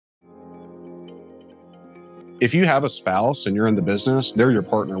If you have a spouse and you're in the business, they're your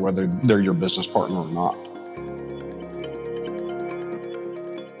partner, whether they're your business partner or not.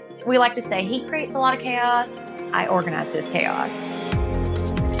 We like to say he creates a lot of chaos, I organize his chaos.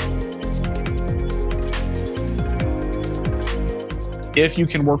 If you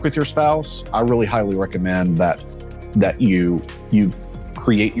can work with your spouse, I really highly recommend that you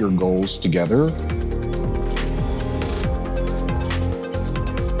create your goals together.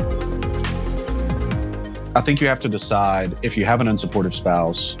 I think you have to decide, if you have an unsupportive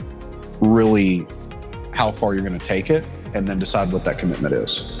spouse, really how far you're going to take it, and then decide what that commitment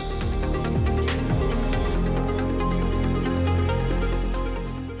is.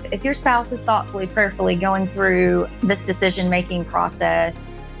 If your spouse is thoughtfully, prayerfully going through this decision-making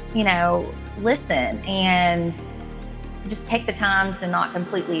process, listen and just take the time to not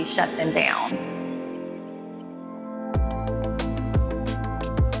completely shut them down.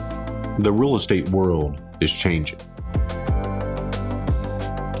 The real estate world is changing.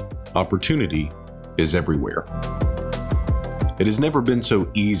 Opportunity is everywhere. It has never been so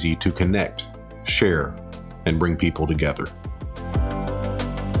easy to connect, share, and bring people together.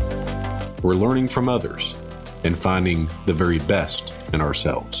 We're learning from others and finding the very best in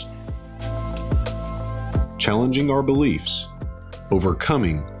ourselves. Challenging our beliefs,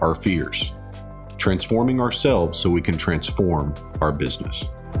 overcoming our fears, transforming ourselves so we can transform our business.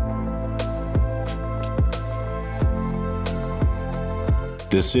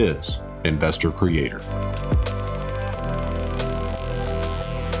 This is Investor Creator.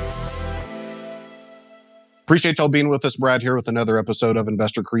 Appreciate y'all being with us. Brad here with another episode of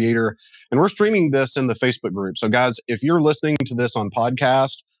Investor Creator. And we're streaming this in the Facebook group. So guys, if you're listening to this on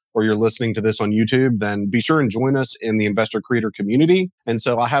podcast or you're listening to this on YouTube, then be sure and join us in the Investor Creator community. And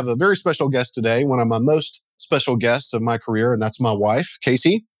so I have a very special guest today, one of my most special guests of my career, and that's my wife,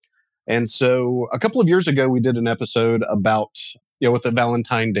 Casey. And so a couple of years ago, we did an episode about, with the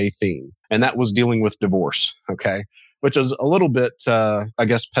Valentine Day theme, and that was dealing with divorce. Okay. Which is a little bit,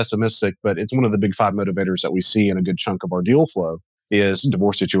 pessimistic, but it's one of the big 5 motivators that we see in a good chunk of our deal flow is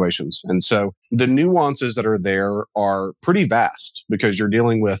divorce situations. And so the nuances that are there are pretty vast because you're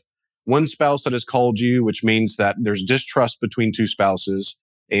dealing with one spouse that has called you, which means that there's distrust between two spouses.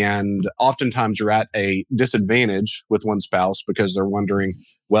 And oftentimes you're at a disadvantage with one spouse because they're wondering,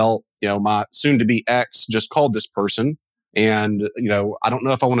 my soon-to-be ex just called this person and, I don't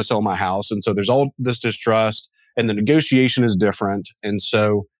know if I want to sell my house. And so there's all this distrust. And the negotiation is different. And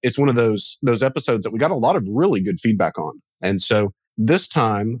so it's one of those episodes that we got a lot of really good feedback on. And so this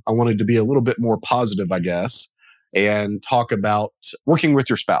time I wanted to be a little bit more positive, I guess, and talk about working with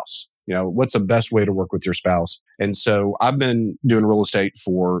your spouse. What's the best way to work with your spouse? And so I've been doing real estate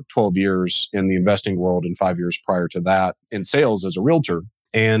for 12 years in the investing world and 5 years prior to that in sales as a realtor.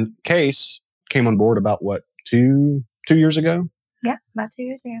 And Case came on board about 2 years ago? Yeah, about 2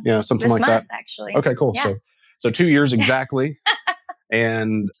 years ago. Yeah, something this like month, that. Actually. Okay, cool. Yeah. So 2 years exactly,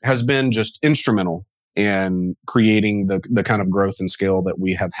 and has been just instrumental in creating the kind of growth and scale that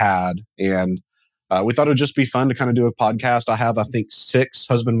we have had. And we thought it would just be fun to kind of do a podcast. I have, I think, 6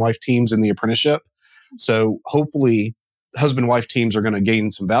 husband-wife teams in the apprenticeship. So hopefully husband-wife teams are going to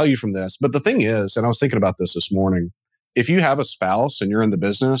gain some value from this. But the thing is, and I was thinking about this morning, if you have a spouse and you're in the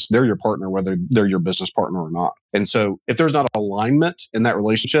business, they're your partner, whether they're your business partner or not. And so if there's not alignment in that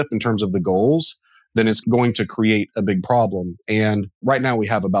relationship in terms of the goals, then it's going to create a big problem. And right now we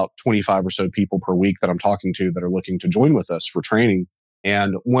have about 25 or so people per week that I'm talking to that are looking to join with us for training.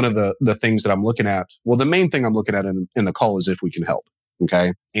 And one of the things that I'm looking at, the main thing I'm looking at in the call is if we can help.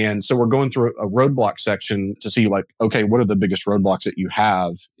 Okay. And so we're going through a roadblock section to see okay, what are the biggest roadblocks that you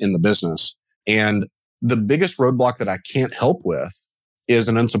have in the business? And the biggest roadblock that I can't help with is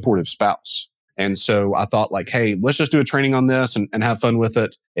an unsupportive spouse. And so I thought hey, let's just do a training on this and have fun with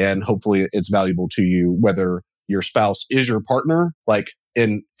it. And hopefully it's valuable to you, whether your spouse is your partner,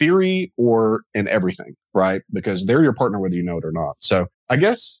 in theory or in everything, right? Because they're your partner, whether you know it or not. So I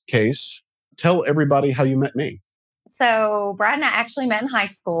guess, Case, tell everybody how you met me. So Brad and I actually met in high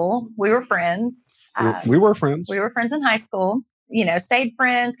school. We were friends. We were friends. We were friends in high school. Stayed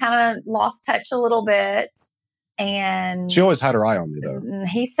friends, kind of lost touch a little bit. And she always had her eye on me, though.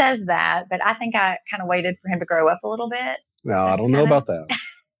 He says that, but I think I kind of waited for him to grow up a little bit. No, I don't know about that.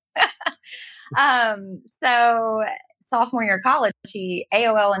 So sophomore year of college, he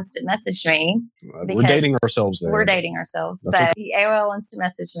AOL instant messaged me. We're dating ourselves there. We're dating ourselves. That's but he AOL instant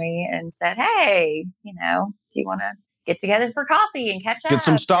messaged me and said, hey, do you want to get together for coffee and catch up? Get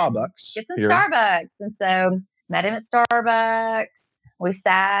some Starbucks. Get some Starbucks. And so met him at Starbucks. We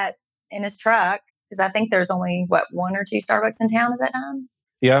sat in his truck because I think there's only, 1 or 2 Starbucks in town at that time?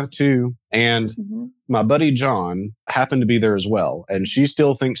 Yeah, 2. And my buddy John happened to be there as well. And she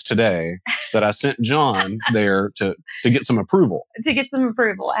still thinks today that I sent John there to get some approval. To get some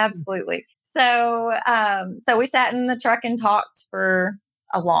approval. Absolutely. So we sat in the truck and talked for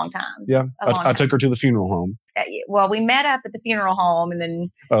a long time. Yeah. I took her to the funeral home. Well, we met up at the funeral home and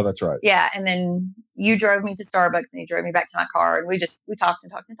then. Oh, that's right. Yeah. And then you drove me to Starbucks and you drove me back to my car and we talked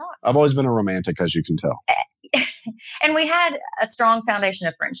and talked and talked. I've always been a romantic, as you can tell. And we had a strong foundation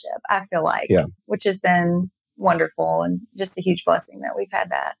of friendship, I feel like, which has been wonderful and just a huge blessing that we've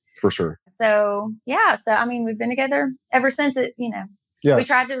had that. For sure. So, I mean, we've been together ever since we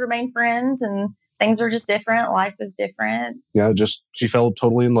tried to remain friends and things were just different. Life was different. Yeah. She fell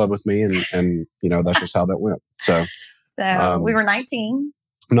totally in love with me and that's just how that went. So we were 19.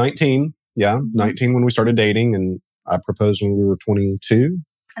 19. Yeah. 19 when we started dating and I proposed when we were 22.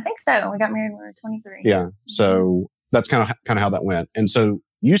 I think so. We got married when we were 23. Yeah. So that's kind of how that went. And so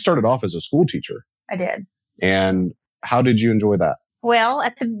you started off as a school teacher. I did. And how did you enjoy that? Well,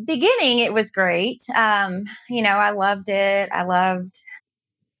 at the beginning, it was great. I loved it. I loved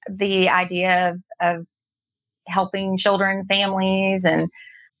the idea of helping children, families, and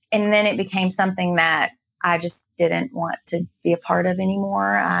then it became something that I just didn't want to be a part of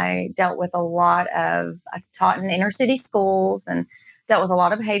anymore. I taught in inner city schools and dealt with a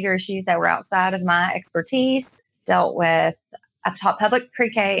lot of behavior issues that were outside of my expertise. I taught public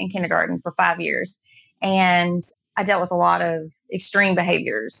pre-K and kindergarten for 5 years. And I dealt with a lot of extreme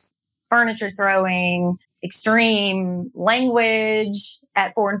behaviors, furniture throwing, extreme language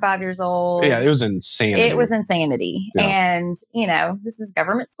at 4 and 5 years old. Yeah, it was insanity. It was insanity. Yeah. And, this is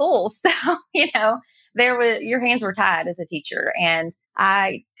government schools. So, your hands were tied as a teacher. And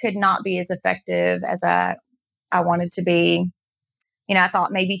I could not be as effective as I wanted to be. I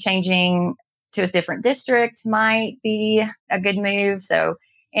thought maybe changing to a different district might be a good move. So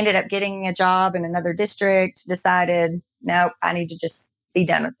ended up getting a job in another district, decided, nope, I need to just be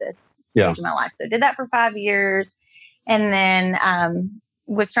done with this stage of my life. So did that for 5 years and then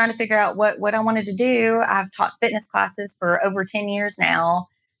was trying to figure out what I wanted to do. I've taught fitness classes for over 10 years now.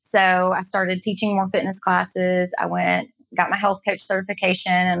 So I started teaching more fitness classes. I got my health coach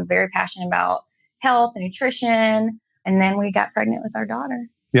certification. I'm very passionate about health and nutrition. And then we got pregnant with our daughter.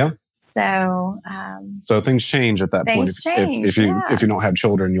 Yeah. So things change at that point. If you don't have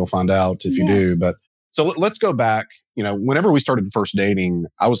children, you'll find out if you do. But so let's go back. Whenever we started first dating,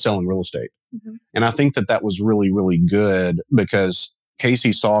 I was selling real estate. Mm-hmm. And I think that was really, really good because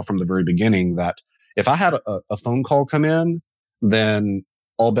Casey saw from the very beginning that if I had a phone call come in, then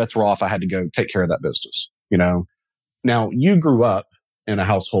all bets were off. I had to go take care of that business. Now you grew up in a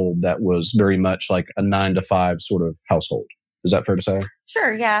household that was very much like a 9-to-5 sort of household. Is that fair to say?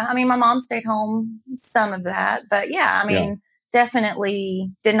 Sure. Yeah. I mean, my mom stayed home some of that, but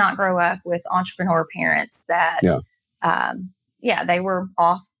definitely did not grow up with entrepreneur parents that, they were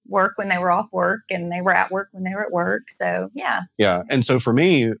off work when they were off work and they were at work when they were at work. So, yeah. Yeah. And so for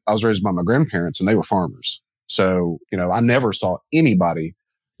me, I was raised by my grandparents and they were farmers. So, I never saw anybody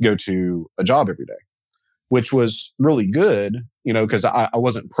go to a job every day, which was really good, because I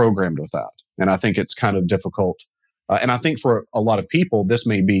wasn't programmed with that. And I think it's kind of difficult. And I think for a lot of people, this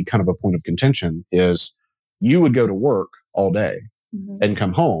may be kind of a point of contention is you would go to work all day and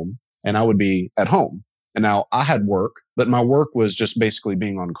come home and I would be at home. And now I had work, but my work was just basically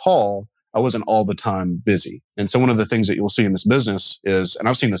being on call. I wasn't all the time busy. And so one of the things that you'll see in this business is, and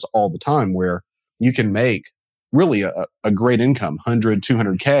I've seen this all the time, where you can make really a great income, 100,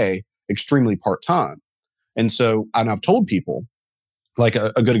 200K, extremely part-time. And so, and I've told people, like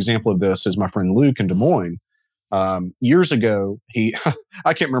a good example of this is my friend Luke in Des Moines. Years ago,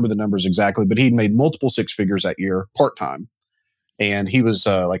 I can't remember the numbers exactly, but he'd made multiple 6 figures that year, part-time. And he was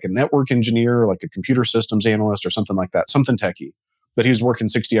like a network engineer, like a computer systems analyst or something like that, something techie. But he was working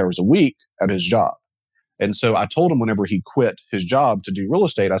 60 hours a week at his job. And so I told him whenever he quit his job to do real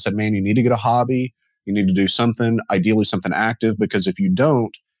estate, I said, man, you need to get a hobby. You need to do something, ideally something active, because if you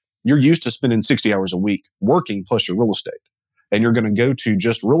don't, you're used to spending 60 hours a week working plus your real estate. And you're going to go to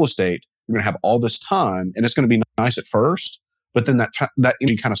just real estate. You're going to have all this time and it's going to be nice at first, but then that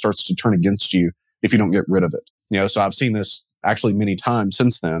energy kind of starts to turn against you if you don't get rid of it. So I've seen this actually many times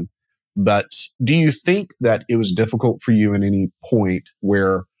since then. But do you think that it was difficult for you at any point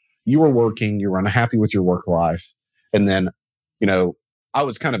where you were working, you were unhappy with your work life? And then, I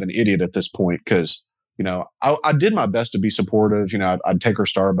was kind of an idiot at this point because, I did my best to be supportive. I'd take her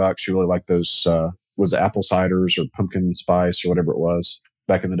Starbucks. She really liked those, was it apple ciders or pumpkin spice or whatever it was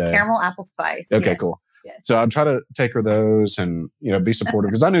back in the day? Caramel apple spice. Okay, yes. Cool. Yes. So I'd try to take her those and, be supportive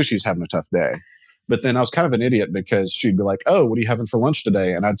because I knew she was having a tough day. But then I was kind of an idiot because she'd be like, oh, what are you having for lunch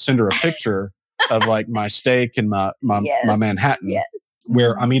today? And I'd send her a picture of like my steak and my Manhattan, Yes.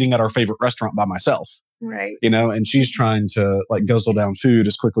 where I'm eating at our favorite restaurant by myself. Right. And she's trying to like guzzle down food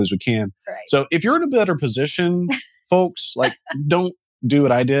as quickly as we can. Right. So if you're in a better position, folks, like don't do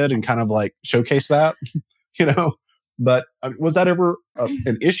what I did and kind of like showcase that, But was that ever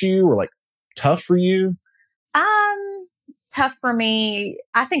an issue or like tough for you? Tough for me.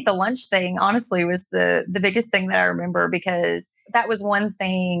 I think the lunch thing, honestly, was the biggest thing that I remember, because that was one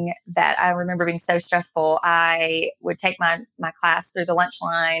thing that I remember being so stressful. I would take my class through the lunch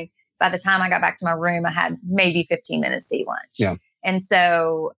line. By the time I got back to my room, I had maybe 15 minutes to eat lunch. Yeah. And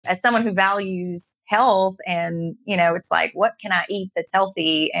so as someone who values health and, it's like, what can I eat that's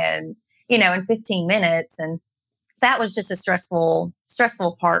healthy and, in 15 minutes? And that was just a stressful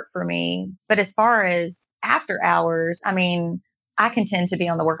part for me. But as far as after hours, I mean, I can tend to be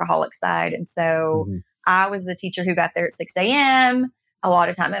on the workaholic side. And so I was the teacher who got there at 6 a.m. a lot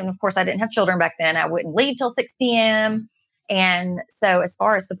of time. And of course, I didn't have children back then. I wouldn't leave till 6 p.m. And so as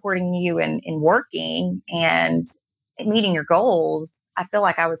far as supporting you in working and meeting your goals, I feel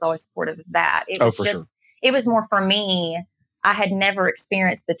like I was always supportive of that. It was more for me. I had never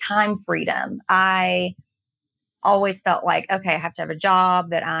experienced the time freedom. I always felt like, okay, I have to have a job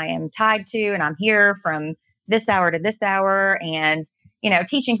that I am tied to, and I'm here from this hour to this hour. And,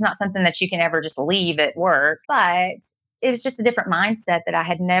 teaching's not something that you can ever just leave at work, but it was just a different mindset that I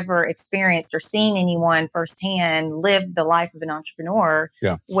had never experienced or seen anyone firsthand live the life of an entrepreneur,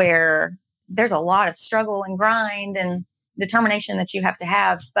 where there's a lot of struggle and grind and determination that you have to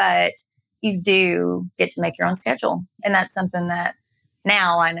have, but you do get to make your own schedule. And that's something that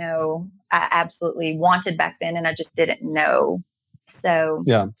now I know I absolutely wanted back then, and I just didn't know. So,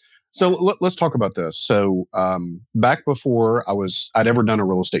 yeah. So let's talk about this. So back before I'd ever done a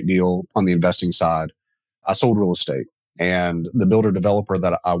real estate deal on the investing side, I sold real estate. And the builder developer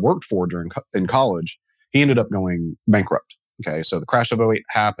that I worked for in college, he ended up going bankrupt. Okay. So the crash of 2008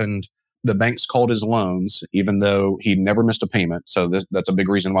 happened. The banks called his loans, even though he never missed a payment. So that's a big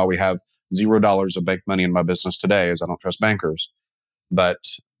reason why we have $0 of bank money in my business today, is I don't trust bankers. But,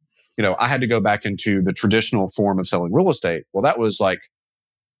 I had to go back into the traditional form of selling real estate. Well, that was like,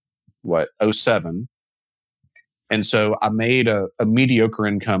 2007. And so I made a mediocre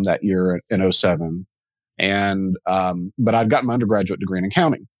income that year in 2007. And, but I'd gotten my undergraduate degree in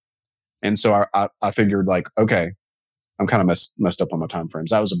accounting. And so I figured like, okay, I'm kind of messed up on my time frames.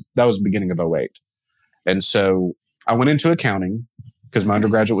 That was the beginning of 2008. And so I went into accounting because my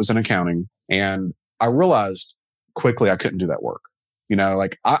undergraduate was in accounting. And I realized quickly I couldn't do that work.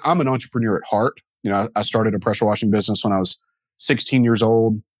 I'm an entrepreneur at heart. I started a pressure washing business when I was 16 years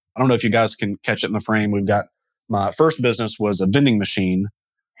old. I don't know if you guys can catch it in the frame. We've got my first business was a vending machine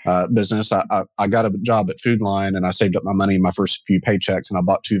business. I got a job at Food Line, and I saved up my money in my first few paychecks, and I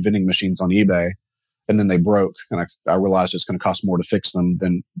bought 2 vending machines on eBay, and then they broke, and I realized it's going to cost more to fix them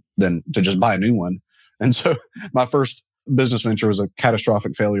than to just buy a new one. And so my first business venture was a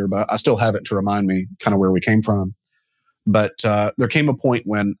catastrophic failure, but I still have it to remind me kind of where we came from. But there came a point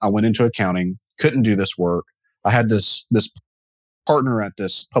when I went into accounting, couldn't do this work. I had this partner at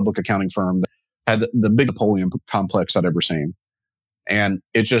this public accounting firm that had the big Napoleon complex I'd ever seen. And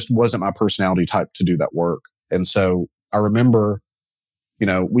it just wasn't my personality type to do that work. And so I remember,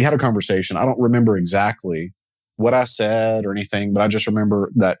 we had a conversation. I don't remember exactly what I said or anything, but I just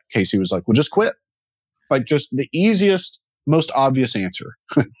remember that Casey was like, well, just quit. Like just the easiest, most obvious answer.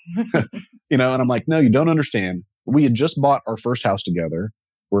 And I'm like, no, you don't understand. We had just bought our first house together.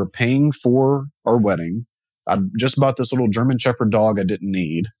 We're paying for our wedding. I just bought this little German Shepherd dog I didn't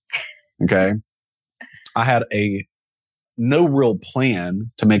need. Okay. I had no real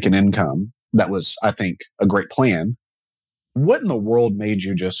plan to make an income. That was, I think, a great plan. What in the world made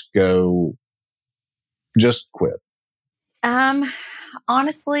you just quit?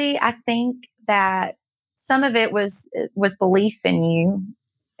 Honestly, I think that some of it was belief in you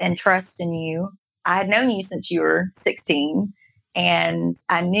and trust in you. I had known you since you were 16, and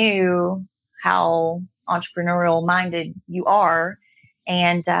I knew how entrepreneurial minded you are.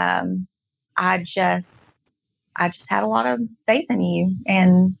 And I just had a lot of faith in you,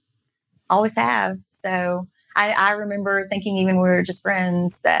 and always have. So I remember thinking, even when we were just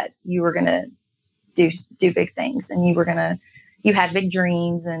friends, that you were going to do big things, and you had big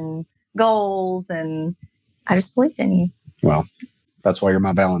dreams and goals, and I just believed in you. Well, that's why you're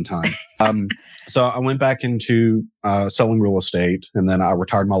my Valentine. So I went back into selling real estate, and then I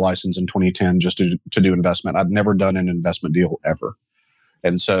retired my license in 2010 just to do investment. I'd never done an investment deal ever.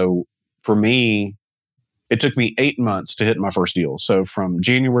 And so for me, it took me 8 months to hit my first deal. So from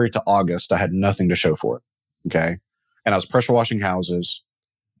January to August, I had nothing to show for it. Okay. And I was pressure washing houses,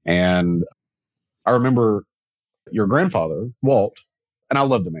 and I remember your grandfather, Walt, and I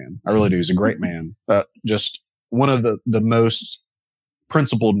love the man. I really do. He's a great man. Just one of the most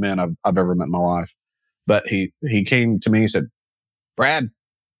principled men I've ever met in my life. But he came to me and said, Brad,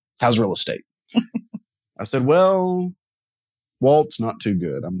 how's real estate? I said, well, Walt's not too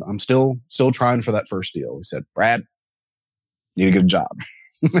good. I'm still trying for that first deal. He said, Brad, you need to get a job.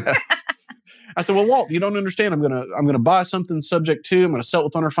 I said, well, Walt, you don't understand. I'm gonna buy something subject to. I'm gonna sell it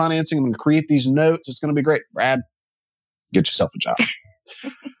with owner financing. I'm gonna create these notes. It's gonna be great. Brad, get yourself a job.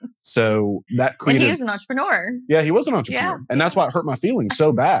 So that created. And he was an entrepreneur. Yeah, he was an entrepreneur, and that's why it hurt my feelings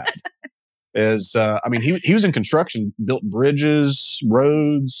so bad. He was in construction, built bridges,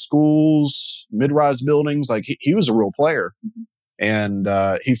 roads, schools, mid-rise buildings. Like he was a real player, and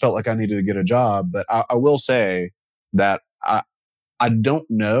he felt like I needed to get a job. But I will say that I don't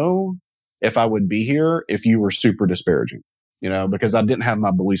know if I would be here if you were super disparaging, because I didn't have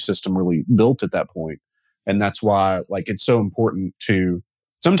my belief system really built at that point. And that's why, like, it's so important to,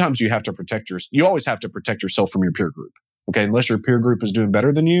 sometimes you have to you always have to protect yourself from your peer group. Okay. Unless your peer group is doing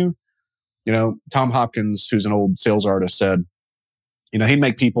better than you. Tom Hopkins, who's an old sales artist, said, he'd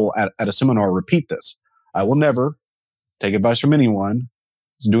make people at a seminar repeat this. I will never take advice from anyone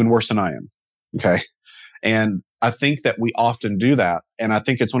who's doing worse than I am. Okay. And I think that we often do that. And I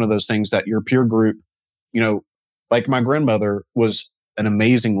think it's one of those things that your peer group, like my grandmother was an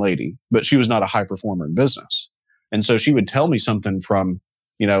amazing lady, but she was not a high performer in business. And so she would tell me something from,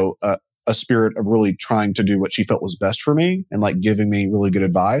 a spirit of really trying to do what she felt was best for me and like giving me really good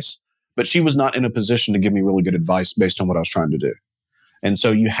advice. But she was not in a position to give me really good advice based on what I was trying to do. And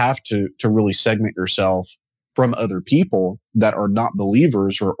so you have to really segment yourself from other people that are not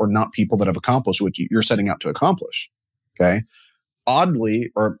believers or not people that have accomplished what you're setting out to accomplish. Okay.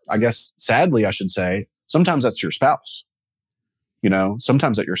 Oddly, or I guess sadly, I should say, sometimes that's your spouse.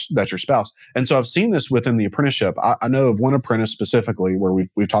 Sometimes that's your spouse. And so I've seen this within the apprenticeship. I know of one apprentice specifically where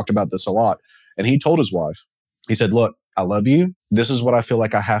we've talked about this a lot. And he told his wife, he said, look, I love you. This is what I feel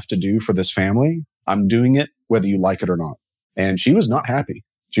like I have to do for this family. I'm doing it whether you like it or not. And she was not happy.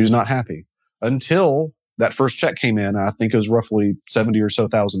 She was not happy until that first check came in. I think it was roughly $70,000 or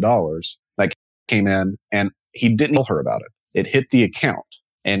so that came in, and he didn't tell her about it. It hit the account,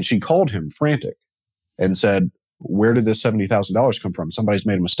 and she called him frantic and said, where did this $70,000 come from? Somebody's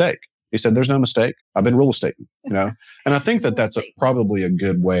made a mistake. He said, there's no mistake. I've been real estating, And I think that's probably a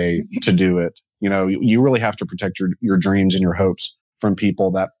good way to do it. You really have to protect your dreams and your hopes from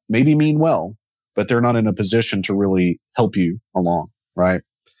people that maybe mean well, but they're not in a position to really help you along, right?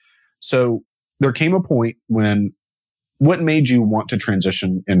 So there came a point what made you want to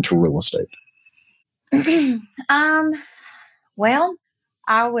transition into real estate? Well,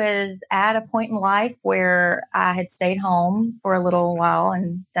 I was at a point in life where I had stayed home for a little while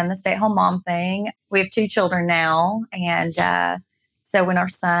and done the stay-at-home mom thing. We have 2 children now. And so when our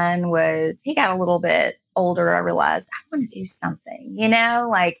son he got a little bit older, I realized I want to do something,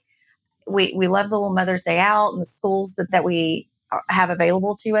 like we love the little Mother's Day out and the schools that we have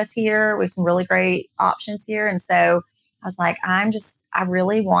available to us here. We have some really great options here. And so I was like, I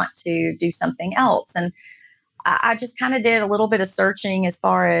really want to do something else. And I just kind of did a little bit of searching as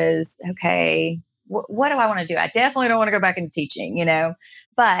far as, okay, what do I want to do? I definitely don't want to go back into teaching,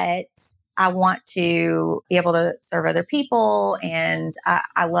 but I want to be able to serve other people. And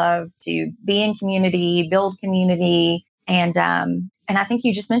I love to be in community, build community. And I think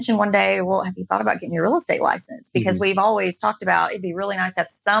you just mentioned one day, well, have you thought about getting your real estate license? Because we've always talked about, it'd be really nice to have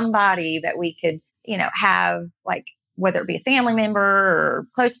somebody that we could, have, like, whether it be a family member or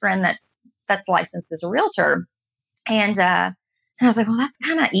close friend that's licensed as a realtor. And I was like, well, that's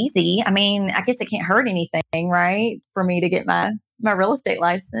kind of easy. I mean, I guess it can't hurt anything, right? For me to get my real estate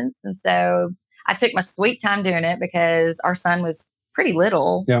license. And so I took my sweet time doing it because our son was pretty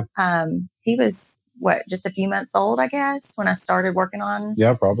little. Yeah. He was just a few months old, I guess, when I started working on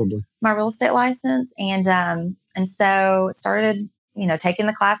probably my real estate license. And so started, taking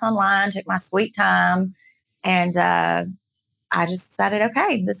the class online, took my sweet time. And I just decided,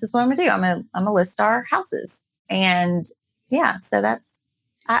 okay, this is what I'm going to do. I'm going to list our houses. And so that's,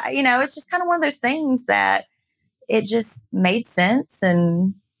 it's just kind of one of those things that it just made sense.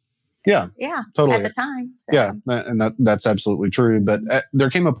 And totally at the time. So. Yeah. And that's absolutely true. But there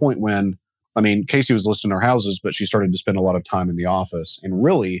came a point when, Casey was listing our houses, but she started to spend a lot of time in the office. And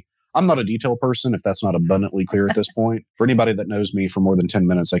really, I'm not a detail person, if that's not abundantly clear at this point. For anybody that knows me for more than 10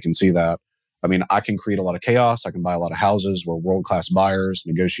 minutes, I can see that. I can create a lot of chaos. I can buy a lot of houses. We're world-class buyers.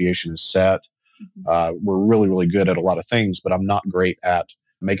 Negotiation is set. We're really, really good at a lot of things, but I'm not great at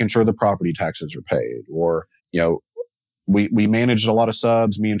making sure the property taxes are paid or, We managed a lot of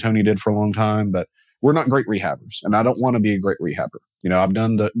subs. Me and Tony did for a long time, but we're not great rehabbers. And I don't want to be a great rehabber. I've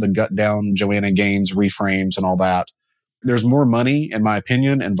done the gut down Joanna Gaines reframes and all that. There's more money, in my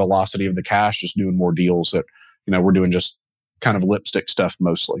opinion, and velocity of the cash just doing more deals that, we're doing just kind of lipstick stuff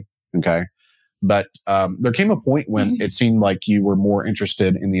mostly. Okay. But there came a point when it seemed like you were more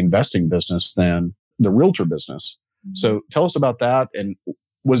interested in the investing business than the realtor business. So tell us about that. And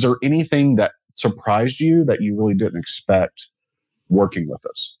was there anything that surprised you that you really didn't expect working with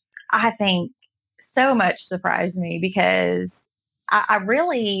us? I think so much surprised me because I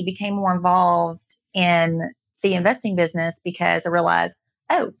really became more involved in the investing business because I realized,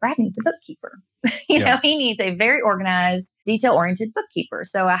 oh, Brad needs a bookkeeper. He needs a very organized, detail-oriented bookkeeper.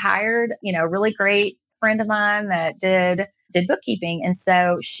 So I hired, a really great friend of mine that did bookkeeping. And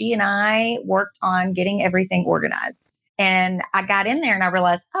so she and I worked on getting everything organized. And I got in there and I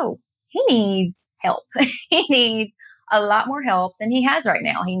realized, oh, he needs help. He needs a lot more help than he has right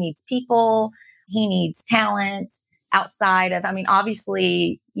now. He needs people. He needs talent outside of,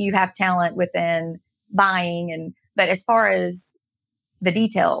 obviously you have talent within buying but as far as the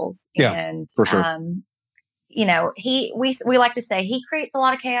details and, for sure. we like to say he creates a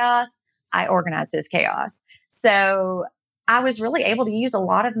lot of chaos. I organize his chaos. So I was really able to use a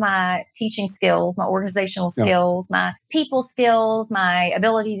lot of my teaching skills, my organizational skills, my people skills, my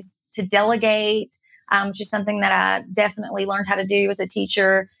abilities to delegate, which is something that I definitely learned how to do as a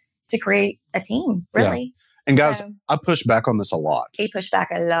teacher to create a team, really. Yeah. And guys, I push back on this a lot. He pushed back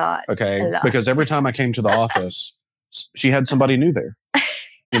a lot. Okay. A lot. Because every time I came to the office, she had somebody new there,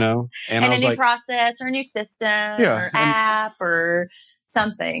 and I was a new process or a new system or app or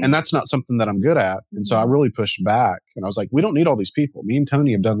something. And that's not something that I'm good at. And so I really pushed back and I was like, we don't need all these people. Me and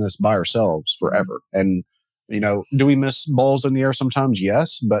Tony have done this by ourselves forever. And, do we miss balls in the air sometimes?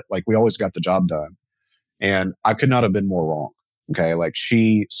 Yes. But we always got the job done. And I could not have been more wrong. Okay.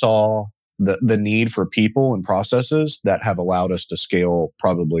 She saw the need for people and processes that have allowed us to scale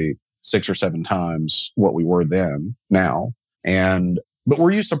probably 6 or 7 times what we were then now. But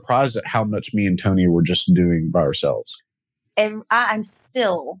were you surprised at how much me and Tony were just doing by ourselves? And I'm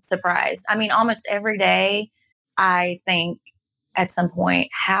still surprised. Almost every day I think at some point,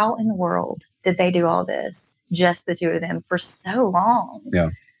 how in the world did they do all this, just the two of them, for so long? Yeah.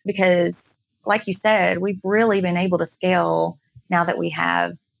 Because like you said, we've really been able to scale now that we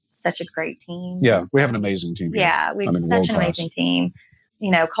have such a great team. Yeah, we have an amazing team here. Yeah, we have such an amazing team.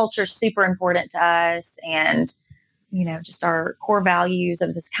 Culture is super important to us, and, just our core values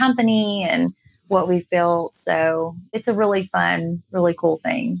of this company and what we've built. So it's a really fun, really cool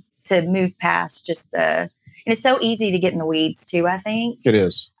thing to move past just and it's so easy to get in the weeds too, I think. It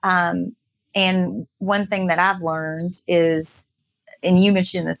is. And one thing that I've learned is, and you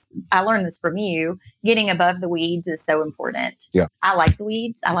mentioned this, I learned this from you, getting above the weeds is so important. Yeah. I like the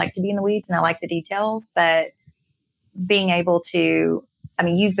weeds. I like to be in the weeds and I like the details, but being able to,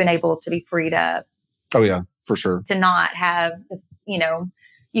 you've been able to be freed up. Oh yeah, for sure. To not have,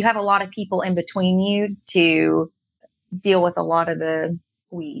 you have a lot of people in between you to deal with a lot of the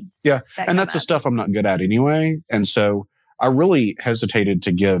weeds. Yeah. And that's the stuff I'm not good at anyway. And so I really hesitated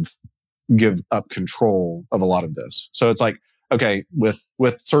to give up control of a lot of this. So it's like, okay, with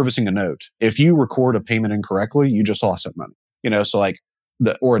servicing a note, if you record a payment incorrectly, you just lost that money, so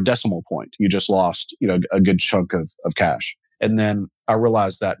or a decimal point, you just lost, a good chunk of cash. And then I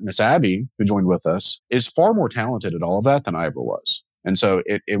realized that Miss Abby, who joined with us, is far more talented at all of that than I ever was. And so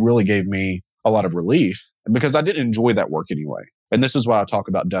it really gave me a lot of relief because I didn't enjoy that work anyway. And this is why I talk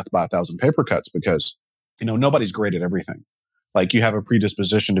about death by 1,000 paper cuts, because, nobody's great at everything. You have a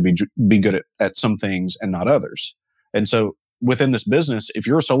predisposition to be good at some things and not others. And so within this business, if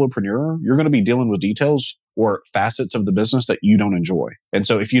you're a solopreneur, you're going to be dealing with details or facets of the business that you don't enjoy. And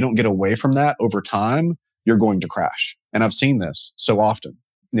so if you don't get away from that over time, you're going to crash. And I've seen this so often,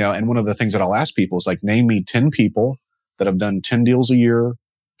 and one of the things that I'll ask people is name me 10 people that have done 10 deals a year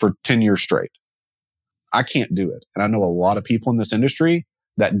for 10 years straight. I can't do it. And I know a lot of people in this industry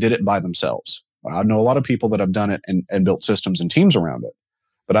that did it by themselves. I know a lot of people that have done it and built systems and teams around it,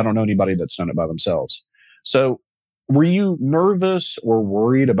 but I don't know anybody that's done it by themselves. So were you nervous or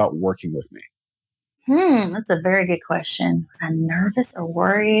worried about working with me? That's a very good question. Was I nervous or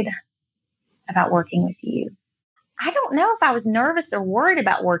worried about working with you? I don't know if I was nervous or worried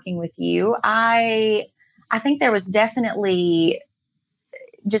about working with you. I think there was definitely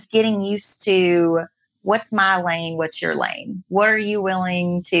just getting used to what's my lane, what's your lane? What are you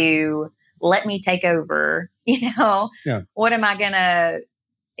willing to let me take over? What am I going to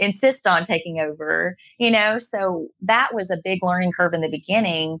insist on taking over? So that was a big learning curve in the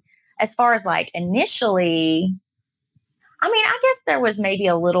beginning. As far as initially, I mean, I guess there was maybe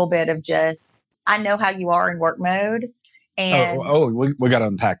a little bit of just, I know how you are in work mode. And we got to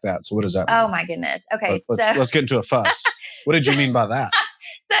unpack that. So what does that mean? Oh my goodness. Okay. Let's get into a fuss. What did you mean by that?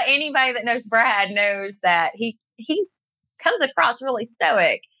 So anybody that knows Brad knows that he's comes across really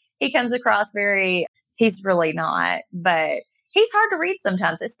stoic. He comes across he's really not, but he's hard to read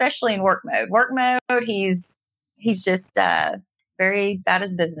sometimes, especially in work mode. Work mode, he's just very about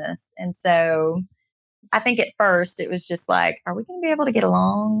his business. And so I think at first it was just like, are we going to be able to get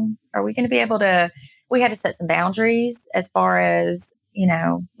along? Are we going to be able to, we had to set some boundaries as far as,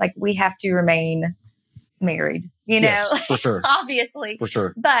 like we have to remain married, Yes, for sure. Obviously. For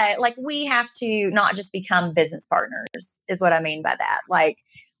sure. But like we have to not just become business partners is what I mean by that. Like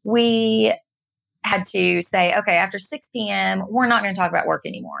we had to say, okay, after 6 p.m., we're not going to talk about work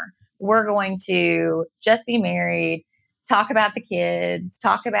anymore. We're going to just be married, talk about the kids,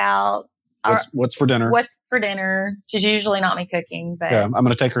 talk about what's for dinner. What's for dinner, which is usually not me cooking. But yeah, I'm going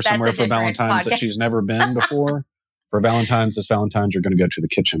to take her somewhere for Valentine's that she's never been before. For Valentine's, this Valentine's, you're going to go to the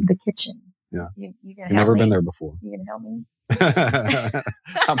kitchen. The kitchen. Yeah. You've never been there before. You going to help me?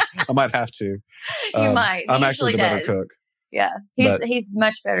 I might have to. You might. I'm actually the better cook. Yeah. He's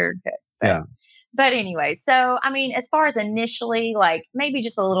much better cook. Yeah. But anyway, so, I mean, as far as initially, like maybe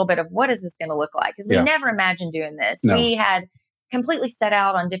just a little bit of what is this going to look like? Because we never imagined doing this. No. We had completely set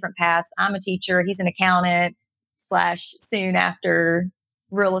out on different paths. I'm a teacher. He's an accountant / soon after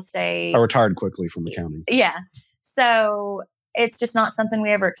real estate. I retired quickly from accounting. Yeah. So it's just not something we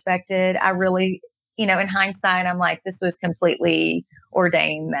ever expected. I really, in hindsight, I'm like, this was completely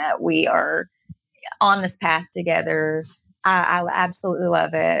ordained that we are on this path together. I absolutely love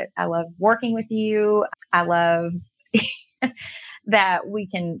it. I love working with you. I love that we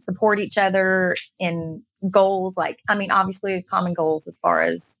can support each other in goals. Like, I mean, obviously we have common goals as far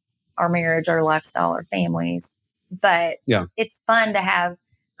as our marriage, our lifestyle, our families, but it's fun to have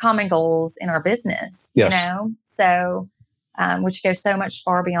common goals in our business, So, which goes so much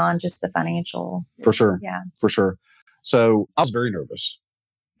far beyond just the financial. For sure. Yeah. For sure. So I was very nervous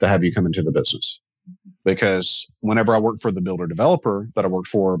to have you come into the business because whenever I worked for the builder developer that I worked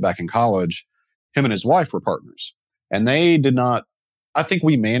for back in college, him and his wife were partners and they did not, I think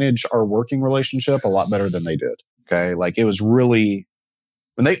we managed our working relationship a lot better than they did. Okay. Like it was really,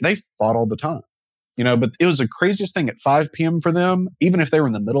 when they fought all the time, but it was the craziest thing at 5 p.m. for them. Even if they were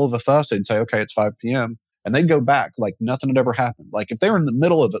in the middle of a fuss, they'd say, okay, it's 5 p.m. And they'd go back like nothing had ever happened. Like if they were in the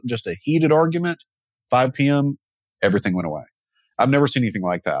middle of just a heated argument, 5 p.m., everything went away. I've never seen anything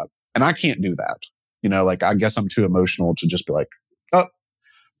like that. And I can't do that. Like I guess I'm too emotional to just be like, oh,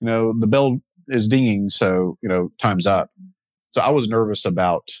 the bell is dinging. So, time's up. So I was nervous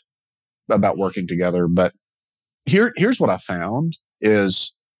about working together. But here's what I found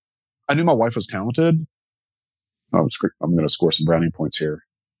is I knew my wife was talented. I'm going to score some brownie points here.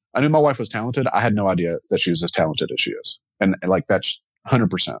 I knew my wife was talented. I had no idea that she was as talented as she is. And like, that's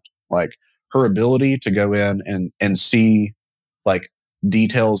 100%. Like her ability to go in and see like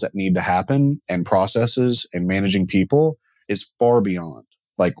details that need to happen and processes and managing people is far beyond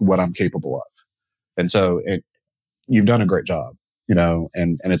like what I'm capable of. And so you've done a great job,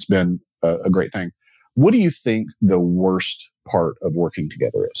 and it's been a great thing. What do you think the worst part of working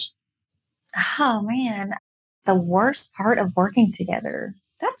together is? Oh man, the worst part of working together.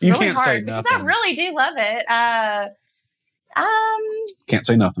 That's you really can't hard say because nothing. I really do love it. Can't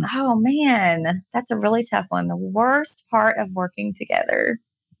say nothing. Oh man, that's a really tough one. The worst part of working together.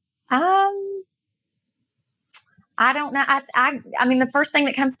 I don't know. I mean, the first thing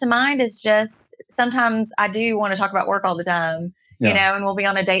that comes to mind is just sometimes I do want to talk about work all the time, and we'll be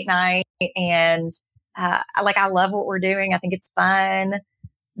on a date night and I love what we're doing. I think it's fun.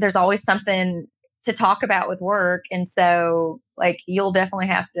 There's always something to talk about with work. And so like, you'll definitely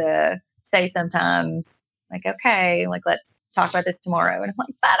have to say sometimes like, okay, like, let's talk about this tomorrow. And I'm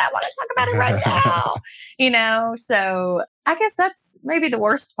like, but I want to talk about it right now, So I guess that's maybe the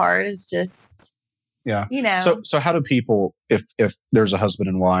worst part is just, So how do people, if there's a husband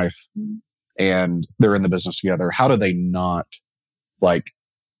and wife and they're in the business together, how do they not like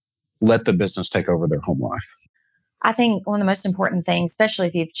let the business take over their home life? I think one of the most important things, especially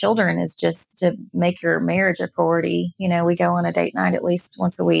if you have children, is just to make your marriage a priority. We go on a date night at least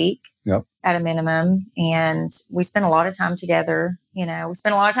once a week at a minimum. And we spend a lot of time together. We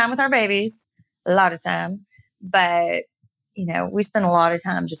spend a lot of time with our babies, a lot of time. But, we spend a lot of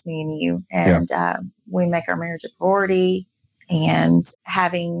time just me and you. And we make our marriage a priority and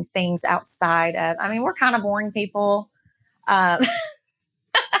having things outside of, we're kind of boring people.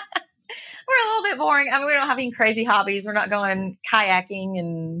 We're a little bit boring. We don't have any crazy hobbies. We're not going kayaking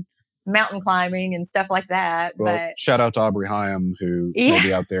and, mountain climbing and stuff like that. Well, but shout out to Aubrey Hyam, who may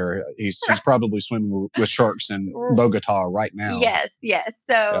be out there. He's probably swimming with sharks in Bogota right now. Yes.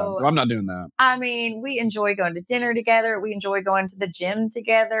 So I'm not doing that. I mean, we enjoy going to dinner together. We enjoy going to the gym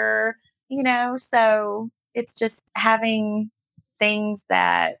together, so it's just having things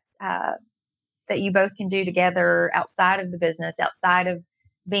that you both can do together outside of the business, outside of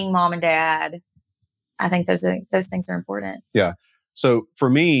being mom and dad. I think those things are important. Yeah. So for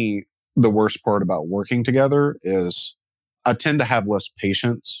me, the worst part about working together is I tend to have less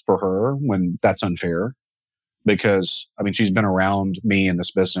patience for her when that's unfair, because she's been around me in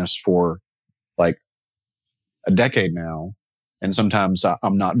this business for like a decade now. And sometimes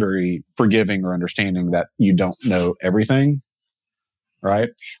I'm not very forgiving or understanding that you don't know everything. Right.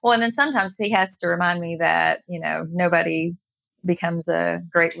 Well, and then sometimes he has to remind me that, nobody becomes a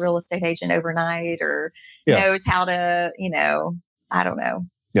great real estate agent overnight or knows how to, I don't know.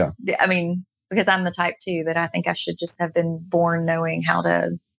 Yeah. Because I'm the type too that I think I should just have been born knowing how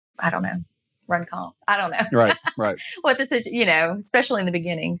to, I don't know, run comps. I don't know. Right. What this is, especially in the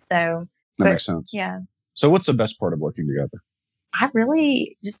beginning. So that makes sense. Yeah. So what's the best part of working together? I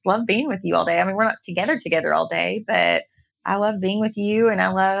really just love being with you all day. We're not together all day, but I love being with you, and I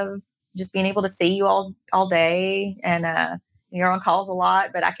love just being able to see you all day. And you're on calls a lot,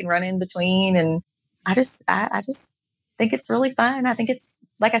 but I can run in between. And I just think it's really fun. I think it's,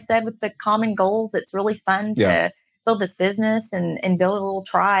 like I said, with the common goals, it's really fun to build this business and build a little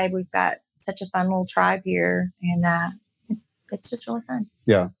tribe. We've got such a fun little tribe here, and it's just really fun.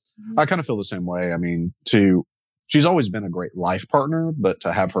 Yeah. I kind of feel the same way. She's always been a great life partner, but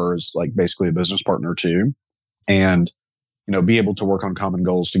to have her as like basically a business partner too, and be able to work on common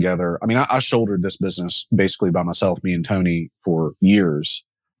goals together. I shouldered this business basically by myself, me and Tony, for years.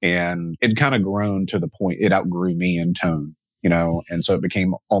 And it kind of grown to the point it outgrew me and Tone, and so it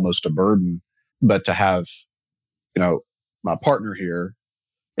became almost a burden. But to have, my partner here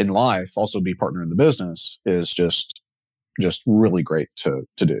in life also be partner in the business is just really great to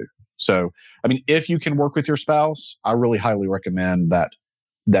do. So, if you can work with your spouse, I really highly recommend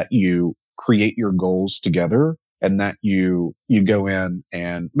that you create your goals together, and that you go in,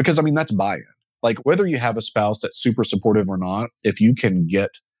 and because that's buy-in. Like, whether you have a spouse that's super supportive or not, if you can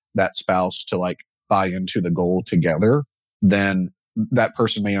get that spouse to like buy into the goal together, then that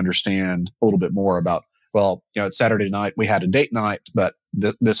person may understand a little bit more about, well, it's Saturday night, we had a date night, but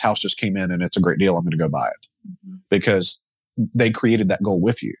this house just came in and it's a great deal. I'm going to go buy it. Mm-hmm. Because they created that goal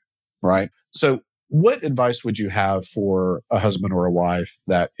with you. Right. So what advice would you have for a husband or a wife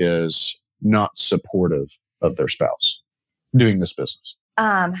that is not supportive of their spouse doing this business?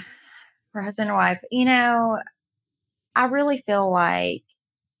 For husband or wife, I really feel like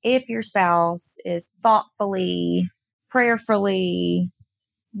if your spouse is thoughtfully, prayerfully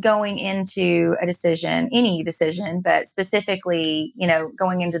going into a decision, any decision, but specifically,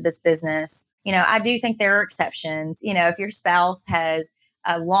 going into this business, I do think there are exceptions. If your spouse has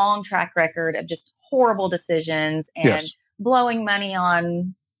a long track record of just horrible decisions and blowing money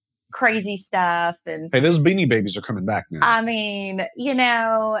on crazy stuff. And hey, those Beanie Babies are coming back now.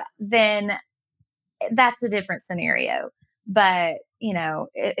 Then that's a different scenario. But,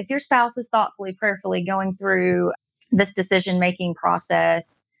 if your spouse is thoughtfully, prayerfully going through this decision-making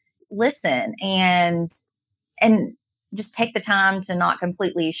process, listen and just take the time to not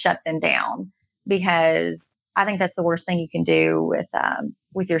completely shut them down, because I think that's the worst thing you can do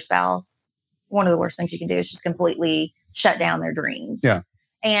with your spouse. One of the worst things you can do is just completely shut down their dreams. Yeah.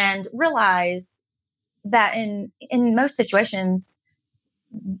 And realize that in most situations,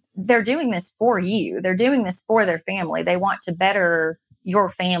 they're doing this for you. They're doing this for their family. They want to better your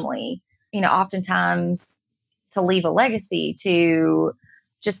family, oftentimes to leave a legacy, to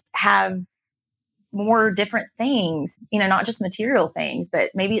just have more different things, not just material things,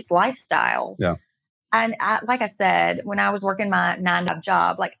 but maybe it's lifestyle. Yeah. And like I said, when I was working my 9-to-5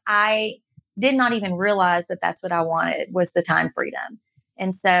 job, like I did not even realize that that's what I wanted, was the time freedom.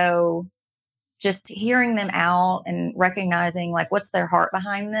 And so just hearing them out and recognizing like what's their heart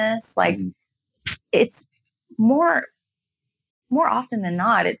behind this, like it's more often than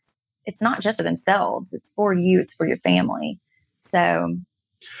not, it's not just for themselves, it's for you, it's for your family. So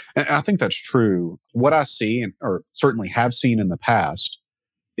and I think that's true. What I see, or certainly have seen in the past,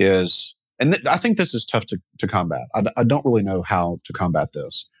 is, and I think this is tough to combat. I don't really know how to combat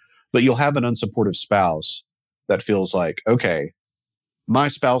this, but you'll have an unsupportive spouse that feels like, okay, my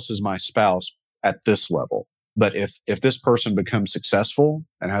spouse is my spouse at this level. But if this person becomes successful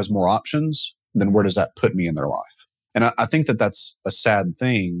and has more options, then where does that put me in their life? And I think that's a sad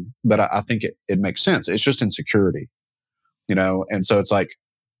thing, but I think it makes sense. It's just insecurity, and so it's like,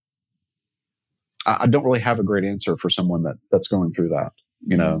 I don't really have a great answer for someone that's going through that,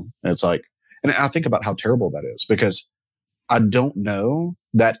 and it's like, and I think about how terrible that is, because I don't know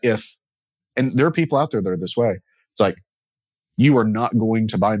that and there are people out there that are this way. It's like, you are not going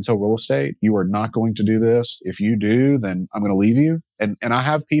to buy and sell real estate. You are not going to do this. If you do, then I'm going to leave you. And I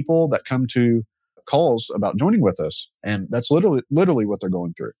have people that come to calls about joining with us, and that's literally what they're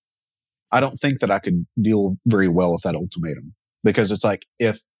going through. I don't think that I could deal very well with that ultimatum, because it's like,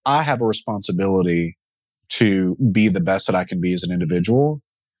 if I have a responsibility to be the best that I can be as an individual,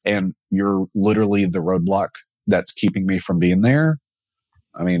 and you're literally the roadblock that's keeping me from being there,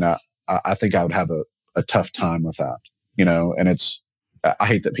 I mean, I think I would have a tough time with that, and I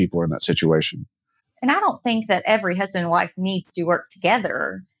hate that people are in that situation. And I don't think that every husband and wife needs to work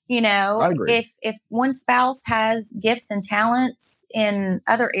together. I agree. If one spouse has gifts and talents in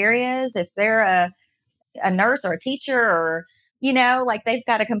other areas, if they're a nurse or a teacher, or, like they've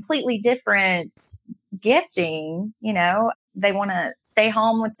got a completely different gifting, they want to stay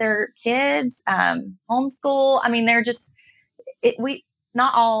home with their kids, homeschool. I mean, they're just,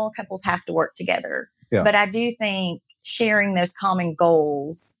 not all couples have to work together, but I do think sharing those common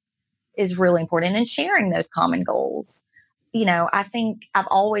goals is really important, and sharing those common goals. I think I've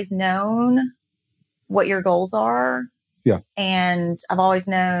always known what your goals are. Yeah. And I've always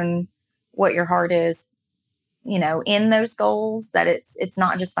known what your heart is, in those goals, that it's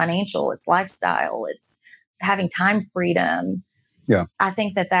not just financial, it's lifestyle, it's having time freedom. Yeah. I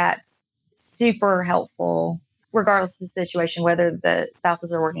think that that's super helpful, regardless of the situation, whether the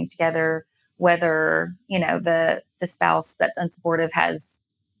spouses are working together, whether, the spouse that's unsupportive has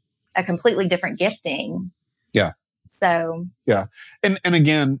a completely different gifting. Yeah. So, yeah. And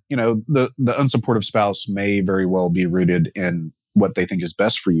again, the unsupportive spouse may very well be rooted in what they think is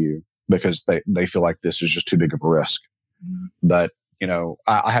best for you, because they feel like this is just too big of a risk. Mm-hmm. But,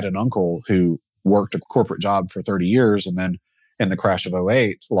 I had an uncle who worked a corporate job for 30 years and then in the crash of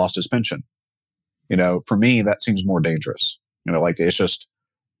 2008 lost his pension. For me, that seems more dangerous. Like, it's just,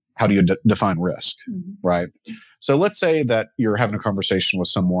 how do you define risk? Mm-hmm. Right? So let's say that you're having a conversation with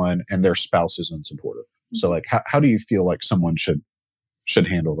someone and their spouse is unsupportive. Mm-hmm. So like, how do you feel like someone should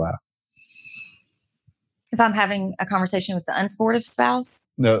handle that? If I'm having a conversation with the unsupportive spouse?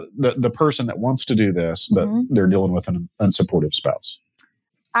 No, the person that wants to do this, but mm-hmm. they're dealing with an unsupportive spouse.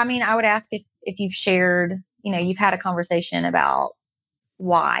 I mean, I would ask if you've shared, you've had a conversation about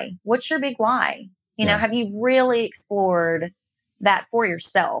why. What's your big why? Have you really explored that for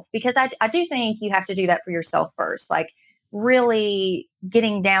yourself? Because I do think you have to do that for yourself first, like really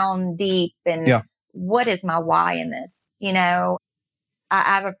getting down deep and what is my why in this? I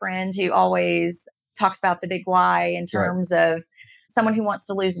have a friend who always talks about the big why in terms of someone who wants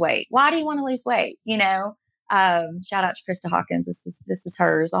to lose weight. Why do you want to lose weight? Shout out to Krista Hawkins. This is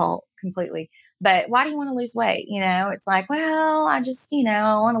hers all completely. But why do you want to lose weight? It's like, well, I just,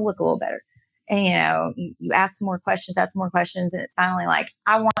 I want to look a little better. And, you ask some more questions. And it's finally like,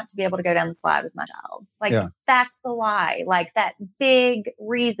 I want to be able to go down the slide with my child. Like, that's the why, like that big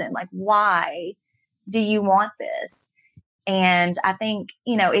reason, like, why do you want this? And I think,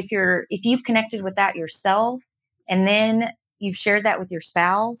 if you've connected with that yourself, and then you've shared that with your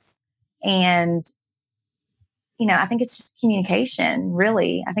spouse, and, I think it's just communication,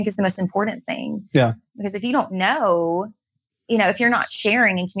 really. I think is the most important thing. Yeah. Because if you don't know, if you're not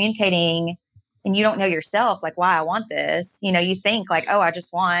sharing and communicating, and you don't know yourself, like, why I want this, you think like, oh, I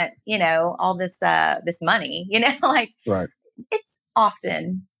just want, all this, this money, like, right. It's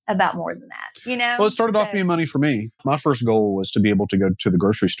often about more than that, Well, it started off being money for me. My first goal was to be able to go to the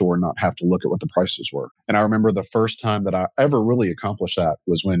grocery store and not have to look at what the prices were. And I remember the first time that I ever really accomplished that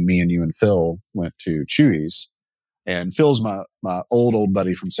was when me and you and Phil went to Chewy's. And Phil's my old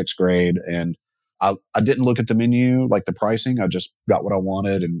buddy from 6th grade. And I didn't look at the menu, like the pricing. I just got what I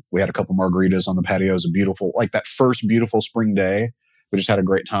wanted. And we had a couple margaritas on the patio. It was a beautiful, like that first beautiful spring day. We just had a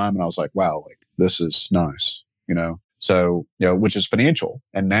great time. And I was like, wow, like this is nice, So, which is financial.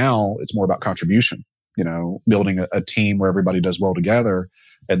 And now it's more about contribution, building a team where everybody does well together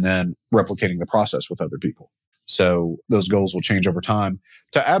and then replicating the process with other people. So those goals will change over time.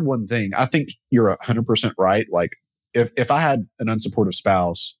 To add one thing, I think you're 100% right. Like if I had an unsupportive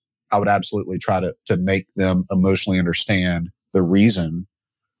spouse, I would absolutely try to make them emotionally understand the reason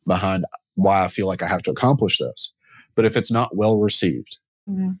behind why I feel like I have to accomplish this. But if it's not well received,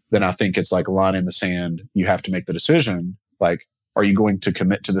 mm-hmm. then I think it's like a line in the sand. You have to make the decision. Like, are you going to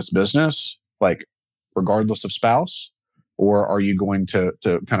commit to this business, like regardless of spouse, or are you going to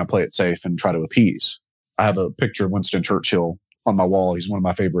kind of play it safe and try to appease? I have a picture of Winston Churchill on my wall. He's one of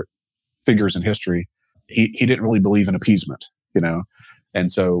my favorite figures in history. He didn't really believe in appeasement,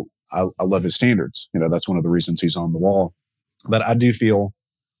 And so I love his standards. That's one of the reasons he's on the wall. But I do feel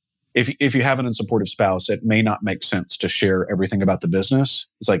if you have an unsupportive spouse, it may not make sense to share everything about the business.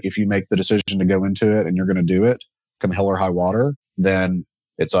 It's like if you make the decision to go into it and you're going to do it, come hell or high water, then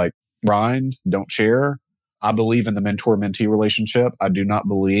it's like grind, don't share. I believe in the mentor-mentee relationship. I do not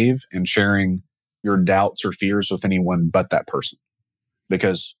believe in sharing your doubts or fears with anyone but that person.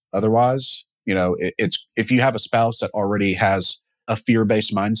 Because otherwise, it's if you have a spouse that already has a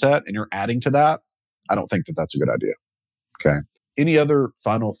fear-based mindset and you're adding to that, I don't think that that's a good idea. Okay. Any other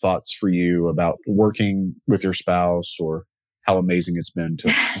final thoughts for you about working with your spouse or how amazing it's been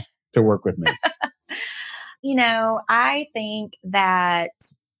to work with me? I think that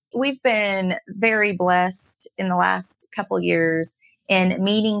we've been very blessed in the last couple of years in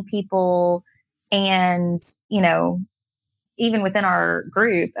meeting people and, even within our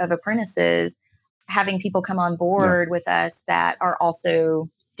group of apprentices, having people come on board with us that are also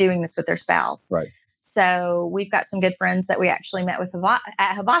doing this with their spouse. Right. So we've got some good friends that we actually met with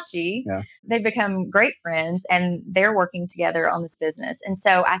at Hibachi. Yeah. They've become great friends and they're working together on this business. And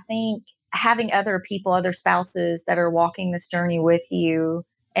so I think having other people, other spouses that are walking this journey with you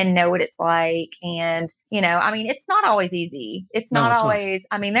and know what it's like. And, it's not always easy. It's not always,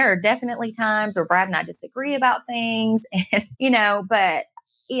 there are definitely times where Brad and I disagree about things and, but,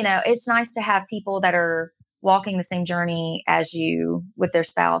 it's nice to have people that are walking the same journey as you with their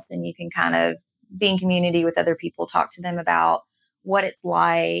spouse, and you can kind of be in community with other people, talk to them about what it's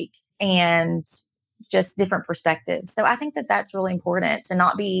like and just different perspectives. So I think that that's really important to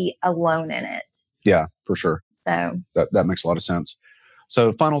not be alone in it. Yeah, for sure. So that makes a lot of sense.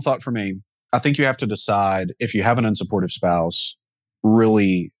 So final thought for me, I think you have to decide if you have an unsupportive spouse,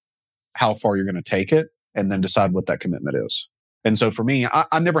 really how far you're going to take it, and then decide what that commitment is. And so for me,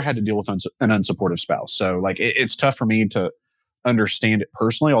 I never had to deal with an unsupportive spouse. So like it's tough for me to understand it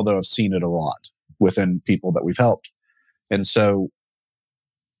personally, although I've seen it a lot within people that we've helped. And so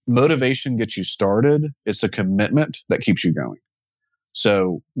motivation gets you started. It's a commitment that keeps you going.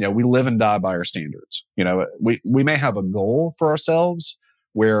 So, we live and die by our standards. We may have a goal for ourselves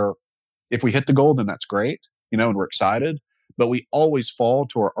where if we hit the goal, then that's great, and we're excited, but we always fall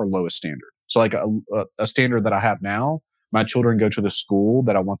to our lowest standard. So like a standard that I have now, my children go to the school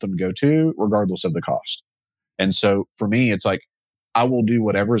that I want them to go to, regardless of the cost. And so for me, it's like, I will do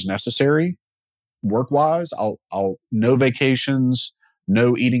whatever is necessary work-wise. I'll no vacations,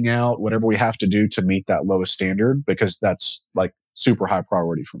 no eating out, whatever we have to do to meet that lowest standard, because that's like super high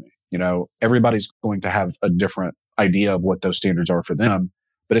priority for me. Everybody's going to have a different idea of what those standards are for them,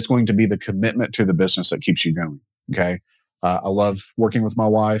 but it's going to be the commitment to the business that keeps you going. Okay. I love working with my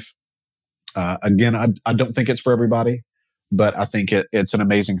wife. Again, I don't think it's for everybody, but I think it's an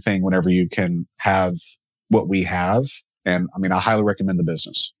amazing thing whenever you can have what we have. And I highly recommend the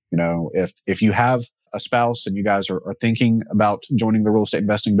business. If you have a spouse and you guys are thinking about joining the real estate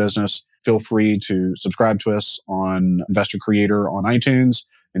investing business, feel free to subscribe to us on Investor Creator on iTunes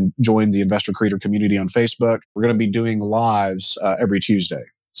and join the Investor Creator community on Facebook. We're going to be doing lives every Tuesday.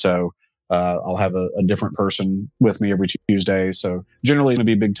 So I'll have a different person with me every Tuesday. So generally going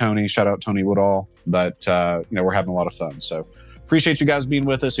to be Big Tony. Shout out Tony Woodall. But, we're having a lot of fun. So appreciate you guys being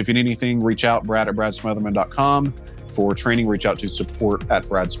with us. If you need anything, reach out, Brad@bradsmotherman.com. For training, reach out to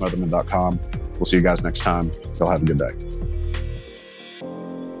support@bradsmotherman.com. We'll see you guys next time. Y'all have a good day.